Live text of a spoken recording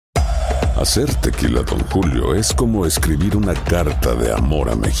Hacer Tequila Don Julio es como escribir una carta de amor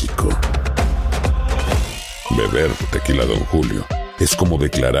a México. Beber Tequila Don Julio es como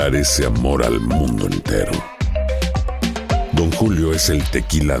declarar ese amor al mundo entero. Don Julio es el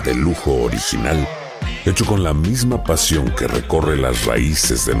tequila de lujo original, hecho con la misma pasión que recorre las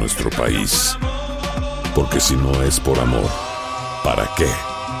raíces de nuestro país. Porque si no es por amor, ¿para qué?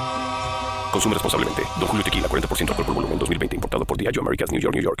 Consume responsablemente. Don Julio Tequila, 40% alcohol por volumen, 2020. Importado por Diageo Americas, New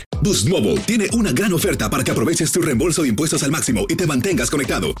York, New York. Boost Mobile tiene una gran oferta para que aproveches tu reembolso de impuestos al máximo y te mantengas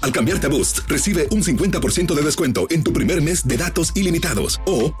conectado. Al cambiarte a Boost, recibe un 50% de descuento en tu primer mes de datos ilimitados.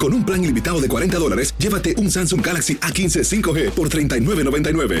 O, con un plan ilimitado de $40, llévate un Samsung Galaxy A15 5G por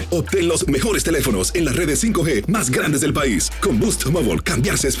 $39.99. Obtén los mejores teléfonos en las redes 5G más grandes del país. Con Boost Mobile,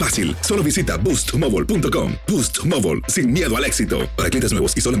 cambiarse es fácil. Solo visita boostmobile.com. Boost Mobile, sin miedo al éxito. Para clientes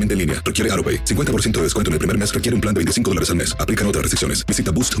nuevos y solamente en línea, requiere AroPay. 50% de descuento en el primer mes requiere un plan de $25 al mes. Aplican otras restricciones.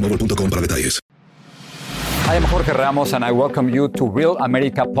 Visita boostmobile.com para detalles. I am Jorge Ramos and I welcome you to Real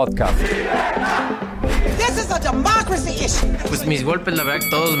America Podcast. This is a democracy issue. Pues mis golpes, la verdad,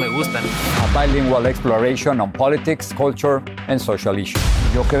 todos me gustan. A bilingual exploration on politics, culture and social issues.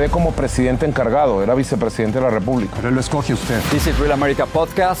 Yo quedé como presidente encargado, era vicepresidente de la República. Pero lo escoge usted. This is Real America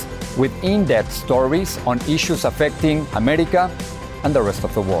Podcast with in-depth stories on issues affecting America and the rest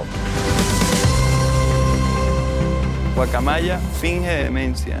of the world. Guacamaya finge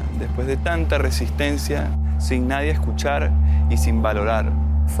demencia después de tanta resistencia, sin nadie escuchar y sin valorar.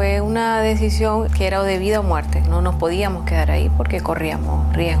 Fue una decisión que era de vida o muerte. No nos podíamos quedar ahí porque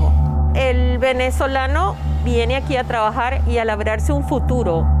corríamos riesgo. El venezolano viene aquí a trabajar y a labrarse un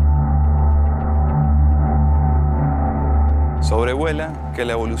futuro. Sobrevuela que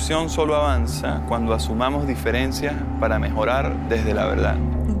la evolución solo avanza cuando asumamos diferencias para mejorar desde la verdad.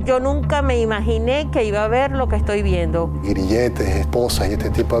 Yo nunca me imaginé que iba a ver lo que estoy viendo. Grilletes, esposas y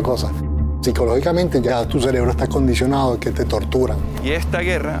este tipo de cosas. Psicológicamente ya tu cerebro está condicionado a que te torturan. Y esta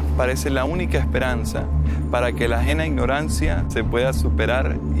guerra parece la única esperanza para que la ajena ignorancia se pueda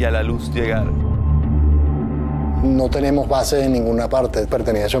superar y a la luz llegar. No tenemos base en ninguna parte.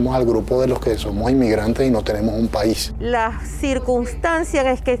 Pertenecemos al grupo de los que somos inmigrantes y no tenemos un país. Las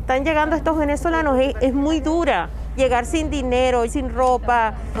circunstancias que están llegando estos venezolanos es muy dura. Llegar sin dinero, sin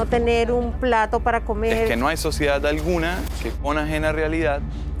ropa, no tener un plato para comer. Es que no hay sociedad alguna que con ajena realidad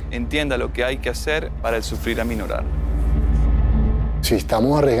entienda lo que hay que hacer para el sufrir aminorar. Si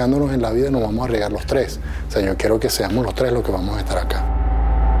estamos arriesgándonos en la vida, nos vamos a arriesgar los tres. O sea, yo quiero que seamos los tres los que vamos a estar acá.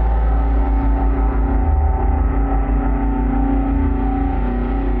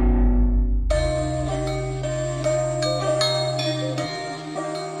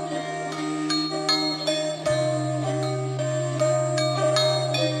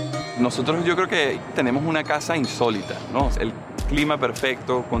 Nosotros yo creo que tenemos una casa insólita, ¿no? El clima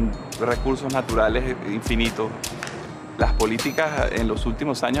perfecto, con recursos naturales infinitos. Las políticas en los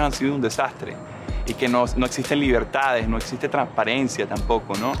últimos años han sido un desastre y que no existen libertades, no existe transparencia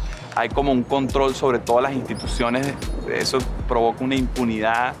tampoco, ¿no? Hay como un control sobre todas las instituciones, eso provoca una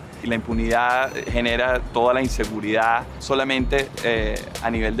impunidad y la impunidad genera toda la inseguridad, solamente a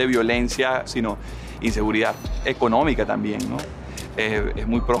nivel de violencia, sino inseguridad económica también, ¿no? Es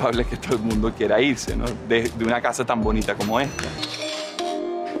muy probable que todo el mundo quiera irse, ¿no? de una casa tan bonita como esta.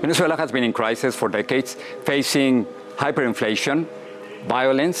 Venezuela has been in crisis for decades, facing hyperinflation,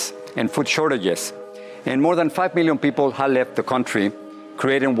 violence, and food shortages. And more than 5 million people have left the country,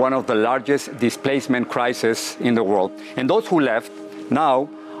 creating one of the largest displacement crises in the world. And those who left now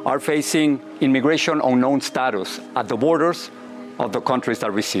are facing immigration unknown status at the borders of the countries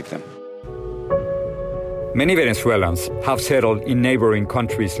that receive them. Many Venezuelans have settled in neighboring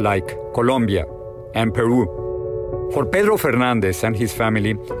countries like Colombia and Peru. For Pedro Fernández and his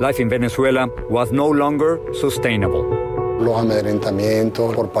family, life in Venezuela was no longer sustainable. Los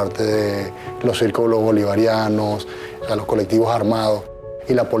amedrentamientos por parte de los círculos bolivarianos, a los colectivos armados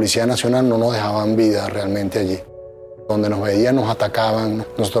y la Policía Nacional no nos dejaban vida realmente allí. Donde nos veían, nos atacaban.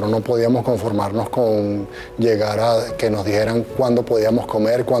 Nosotros no podíamos conformarnos con llegar a que nos dijeran cuándo podíamos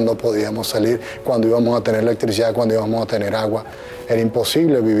comer, cuándo podíamos salir, cuándo íbamos a tener electricidad, cuándo íbamos a tener agua. Era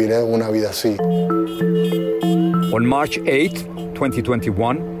imposible vivir una vida así. On March 8,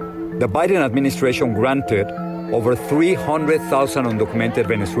 2021, the Biden administration granted over 300,000 undocumented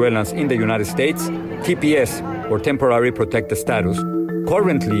Venezuelans in the United States TPS, or Temporary Protected Status.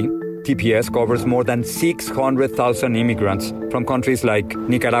 Currently, TPS covers more than 600,000 immigrants from countries like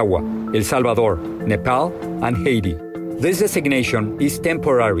Nicaragua, El Salvador, Nepal, and Haiti. This designation is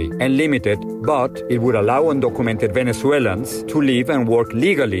temporary and limited, but it would allow undocumented Venezuelans to live and work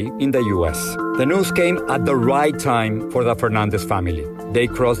legally in the U.S. The news came at the right time for the Fernandez family. They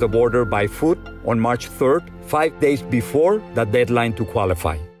crossed the border by foot on March 3rd, 5 days before the deadline to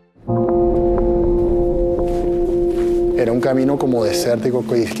qualify. Era un camino como desértico,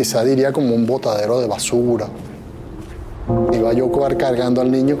 quizá diría como un botadero de basura. Iba yo cargando al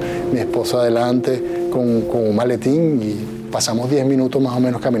niño, mi esposa adelante con un maletín y pasamos 10 minutos más o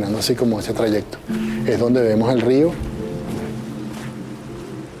menos caminando así como ese trayecto. Es donde vemos el río.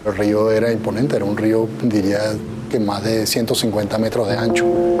 El río era imponente, era un río, diría que más de 150 metros de ancho.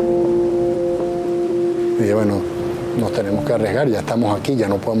 Y dije, bueno, nos tenemos que arriesgar, ya estamos aquí, ya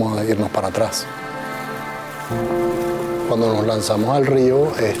no podemos irnos para atrás. Cuando nos lanzamos al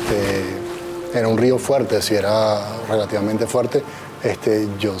río, era un río fuerte, si era relativamente fuerte.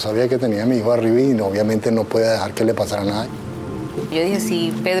 Yo sabía que tenía a mi hijo arriba y obviamente no podía dejar que le pasara nada. Yo dije,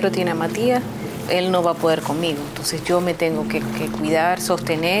 si Pedro tiene a Matías, él no va a poder conmigo. Entonces yo me tengo que cuidar,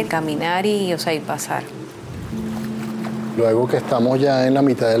 sostener, caminar y pasar. Luego que estamos ya en la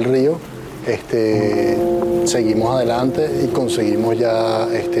mitad del río, seguimos adelante y conseguimos ya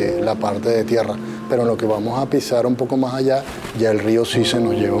la parte de tierra. Pero en lo que vamos a pisar un poco más allá, ya el río sí se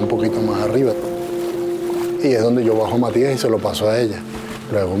nos lleva un poquito más arriba. Y es donde yo bajo a Matías y se lo paso a ella.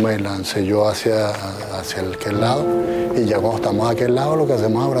 Luego me lancé yo hacia aquel lado y ya cuando estamos a aquel lado lo que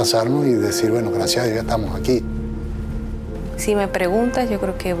hacemos es abrazarnos y decir, bueno, gracias a Dios estamos aquí. Si me preguntas, yo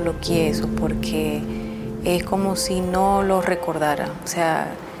creo que bloqueé eso porque es como si no lo recordara. O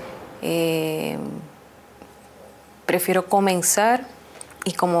sea, prefiero comenzar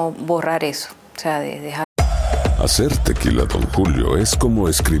y como borrar eso. O sea, de dejar. Hacer tequila Don Julio es como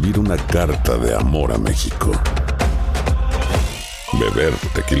escribir una carta de amor a México. Beber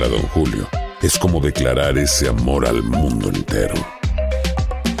tequila Don Julio es como declarar ese amor al mundo entero.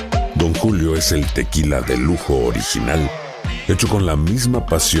 Don Julio es el tequila de lujo original, hecho con la misma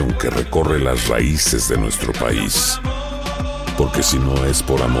pasión que recorre las raíces de nuestro país. Porque si no es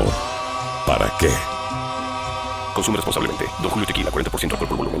por amor, ¿para qué? Consume responsablemente. Don Julio Tequila, 40% alcohol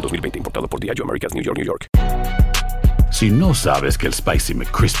por volumen, 2020. Importado por Diageo Americas, New York, New York. Si no sabes que el Spicy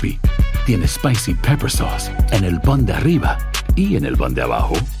McCrispy tiene Spicy Pepper Sauce en el pan de arriba y en el pan de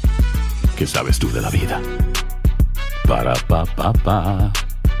abajo, ¿qué sabes tú de la vida? Para, pa, pa, pa.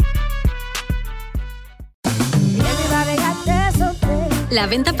 La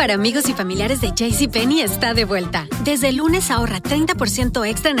venta para amigos y familiares de JCPenney está de vuelta. Desde el lunes ahorra 30%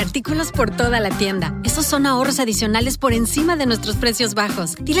 extra en artículos por toda la tienda. Esos son ahorros adicionales por encima de nuestros precios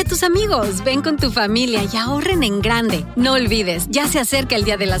bajos. Dile a tus amigos, ven con tu familia y ahorren en grande. No olvides, ya se acerca el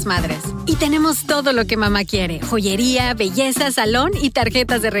Día de las Madres. Y tenemos todo lo que mamá quiere. Joyería, belleza, salón y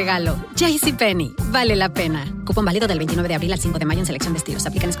tarjetas de regalo. JCPenney, vale la pena. Cupón válido del 29 de abril al 5 de mayo en selección de estilos.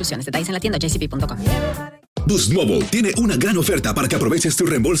 Aplican exclusiones. Detalles en la tienda jcp.com. Boost Mobile tiene una gran oferta para que aproveches tu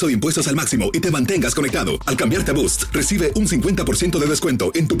reembolso de impuestos al máximo y te mantengas conectado. Al cambiarte a Boost, recibe un 50% de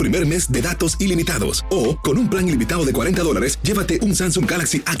descuento en tu primer mes de datos ilimitados. O, con un plan ilimitado de $40, llévate un Samsung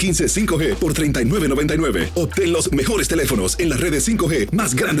Galaxy A15 5G por $39.99. Obtén los mejores teléfonos en las redes 5G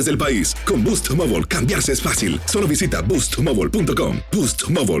más grandes del país. Con Boost Mobile, cambiarse es fácil. Solo visita boostmobile.com. Boost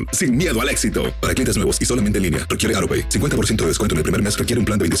Mobile, sin miedo al éxito. Para clientes nuevos y solamente en línea, requiere AroPay. 50% de descuento en el primer mes requiere un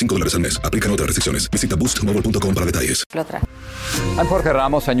plan de $25 al mes. Aplican otras restricciones. Visita boostmobile.com para detalles. I'm Jorge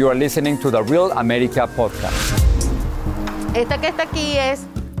Ramos and you are listening to the Real America Podcast. Esta que está aquí es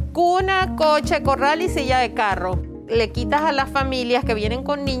cuna, coche, corral y silla de carro. Le quitas a las familias que vienen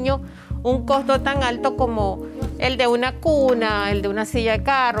con niños un costo tan alto como el de una cuna, el de una silla de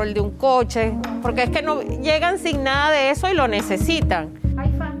carro, el de un coche, porque es que no llegan sin nada de eso y lo necesitan.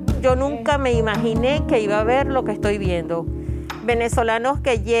 Yo nunca me imaginé que iba a ver lo que estoy viendo. Venezolanos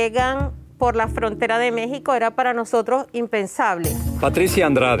que llegan por la frontera de México era para nosotros impensable. Patricia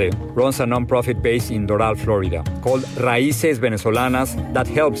Andrade runs a non-profit based in Doral, Florida, called Raíces Venezolanas that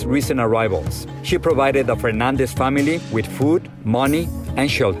helps recent arrivals. She provided the Fernandez family with food, money, and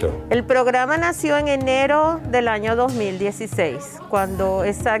shelter. El programa nació en enero del año 2016, cuando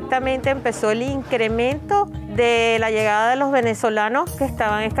exactamente empezó el incremento de la llegada de los venezolanos que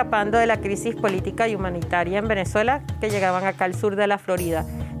estaban escapando de la crisis política y humanitaria en Venezuela, que llegaban acá al sur de la Florida.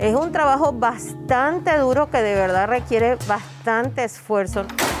 Es un trabajo bastante duro que de verdad requiere bastante esfuerzo.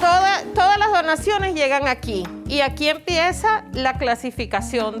 Todas las donaciones llegan aquí y aquí empieza la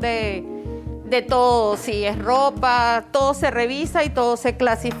clasificación de todo. Si es ropa, todo se revisa y todo se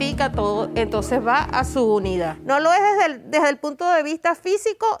clasifica, todo entonces va a su unidad. No lo es desde el punto de vista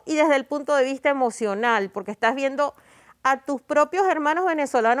físico y desde el punto de vista emocional, porque estás viendo a tus propios hermanos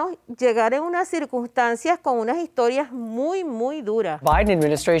venezolanos llegar en unas circunstancias con unas historias muy, muy duras. Biden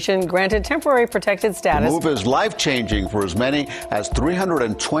administration granted temporary protected status. The move is life-changing for as many as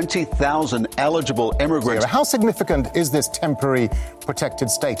 320,000 eligible immigrants. How significant is this temporary protected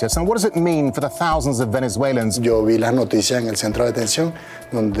status, and what does it mean for the thousands of Venezuelans? Yo vi las noticias en el centro de detención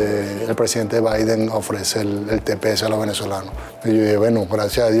donde el presidente Biden ofrece el TPS a los venezolanos. Y yo dije, bueno,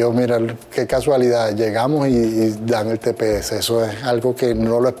 gracias a Dios, mira, qué casualidad, llegamos y dan el TPS. Eso es algo que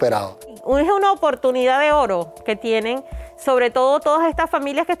no lo esperaba. Es una oportunidad de oro que tienen, sobre todo todas estas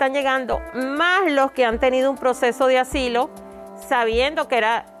familias que están llegando, más los que han tenido un proceso de asilo, sabiendo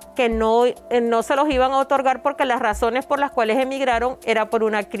que no se los iban a otorgar porque las razones por las cuales emigraron era por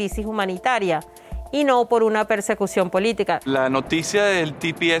una crisis humanitaria y no por una persecución política. La noticia del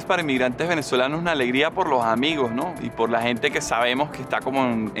TPS para inmigrantes venezolanos es una alegría por los amigos, ¿no? Y por la gente que sabemos que está como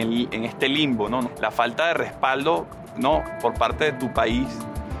en este limbo, ¿no? La falta de respaldo, ¿no?, por parte de tu país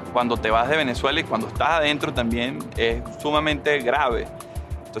cuando te vas de Venezuela y cuando estás adentro también es sumamente grave.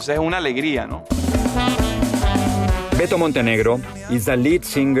 Entonces es una alegría, ¿no? Beto Montenegro is the lead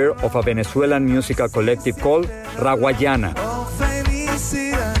singer of a Venezuelan musical collective called Raguayana. Oh,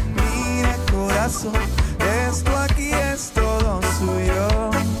 felicidad, mira corazón, esto aquí es todo suyo.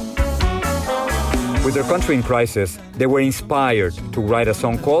 With their country in crisis, they were inspired to write a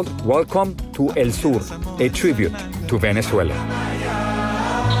song called Welcome to El Sur, a tribute to Venezuela.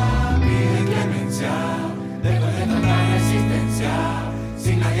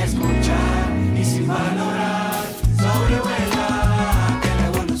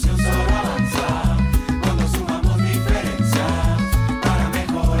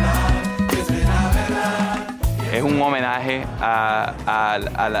 Es un homenaje a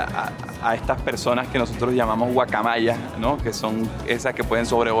estas personas que nosotros llamamos guacamayas, ¿no?, que son esas que pueden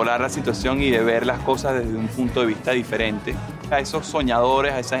sobrevolar la situación y de ver las cosas desde un punto de vista diferente. A esos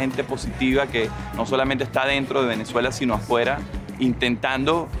soñadores, a esa gente positiva que no solamente está dentro de Venezuela, sino afuera,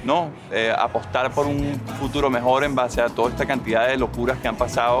 intentando, ¿no?, apostar por un futuro mejor en base a toda esta cantidad de locuras que han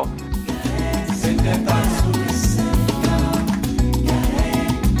pasado.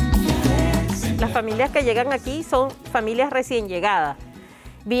 Las familias que llegan aquí son familias recién llegadas.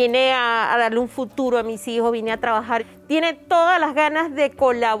 Vine a darle un futuro a mis hijos, vine a trabajar. Tiene todas las ganas de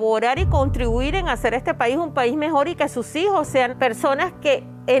colaborar y contribuir en hacer este país un país mejor y que sus hijos sean personas que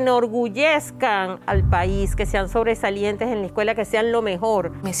enorgullezcan al país, que sean sobresalientes en la escuela, que sean lo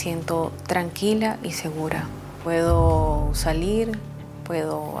mejor. Me siento tranquila y segura. Puedo salir,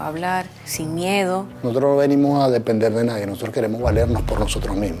 puedo hablar sin miedo. Nosotros no venimos a depender de nadie, nosotros queremos valernos por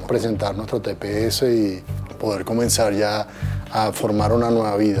nosotros mismos, presentar nuestro TPS y poder comenzar ya a formar una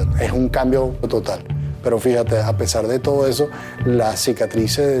nueva vida. Es un cambio total. Pero fíjate, a pesar de todo eso, las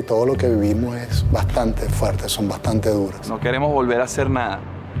cicatrices de todo lo que vivimos es bastante fuerte, son bastante duras. No queremos volver a hacer nada.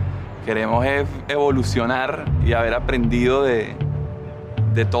 Queremos evolucionar y haber aprendido de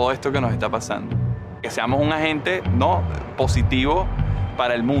todo esto que nos está pasando. Que seamos un agente, ¿no?, positivo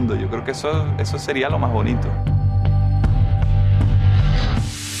para el mundo. Yo creo que eso sería lo más bonito.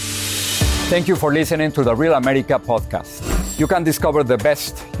 Thank you for listening to the Real America podcast. You can discover the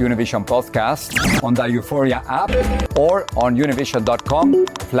best Univision podcasts on the Euphoria app or on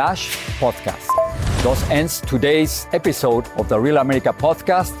univision.com/podcast. Thus ends today's episode of the Real America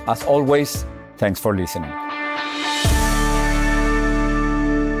podcast. As always, thanks for listening.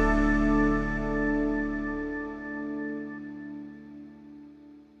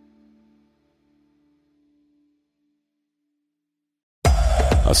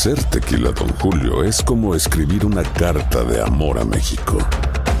 Hacer tequila Don Julio es como escribir una carta de amor a México.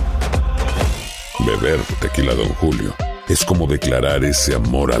 Beber tequila Don Julio es como declarar ese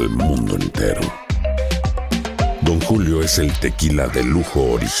amor al mundo entero. Don Julio es el tequila de lujo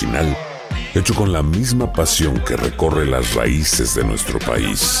original, hecho con la misma pasión que recorre las raíces de nuestro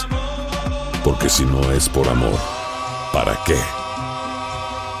país. Porque si no es por amor, ¿para qué?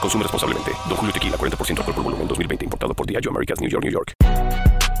 Consume responsablemente. Don Julio Tequila, 40% alcohol por volumen, 2020. Importado por Diageo Americas, New York, New York.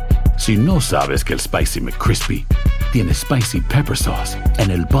 Si no sabes que el Spicy McCrispy tiene Spicy Pepper Sauce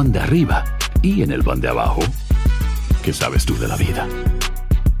en el pan de arriba y en el pan de abajo, ¿qué sabes tú de la vida?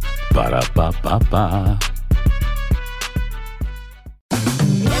 Para, pa, pa, pa.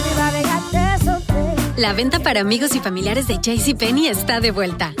 La venta para amigos y familiares de JCPenney está de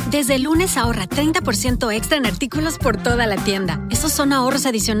vuelta. Desde el lunes ahorra 30% extra en artículos por toda la tienda. Esos son ahorros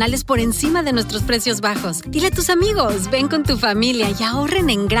adicionales por encima de nuestros precios bajos. Dile a tus amigos, ven con tu familia y ahorren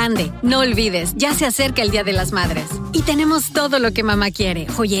en grande. No olvides, ya se acerca el Día de las Madres. Y tenemos todo lo que mamá quiere.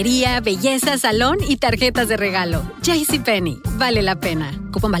 Joyería, belleza, salón y tarjetas de regalo. JCPenney, vale la pena.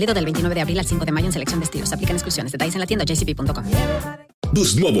 Cupón válido del 29 de abril al 5 de mayo en selección de estilos. Aplican exclusiones. Detalles en la tienda jcp.com.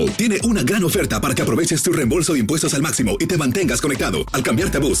 Boost Mobile tiene una gran oferta para que aproveches tu reembolso de impuestos al máximo y te mantengas conectado. Al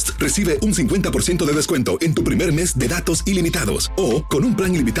cambiarte a Boost, recibe un 50% de descuento en tu primer mes de datos ilimitados. O, con un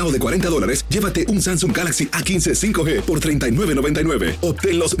plan ilimitado de $40, llévate un Samsung Galaxy A15 5G por $39.99.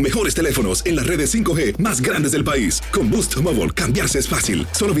 Obtén los mejores teléfonos en las redes 5G más grandes del país. Con Boost Mobile, cambiarse es fácil.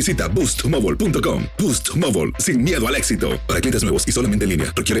 Solo visita boostmobile.com. Boost Mobile, sin miedo al éxito. Para clientes nuevos y solamente en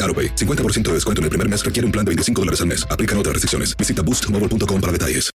línea, requiere AutoPay. 50% de descuento en el primer mes requiere un plan de $25 al mes. Aplican otras restricciones. Visita boostmobile.com para detalles.